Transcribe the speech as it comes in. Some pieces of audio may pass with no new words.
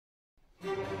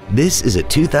This is a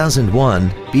 2001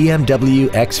 BMW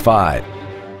X5.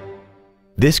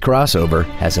 This crossover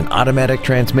has an automatic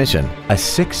transmission, a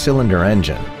 6-cylinder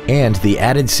engine, and the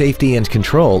added safety and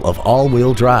control of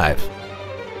all-wheel drive.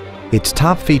 Its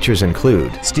top features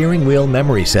include steering wheel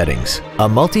memory settings, a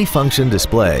multi-function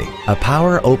display, a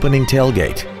power opening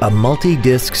tailgate, a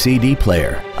multi-disc CD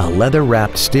player, a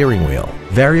leather-wrapped steering wheel,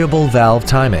 variable valve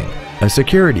timing, a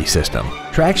security system,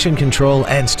 traction control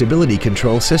and stability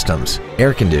control systems,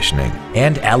 air conditioning,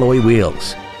 and alloy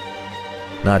wheels.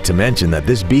 Not to mention that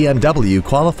this BMW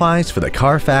qualifies for the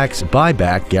Carfax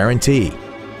buyback guarantee.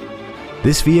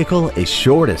 This vehicle is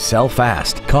sure to sell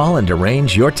fast. Call and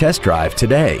arrange your test drive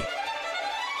today.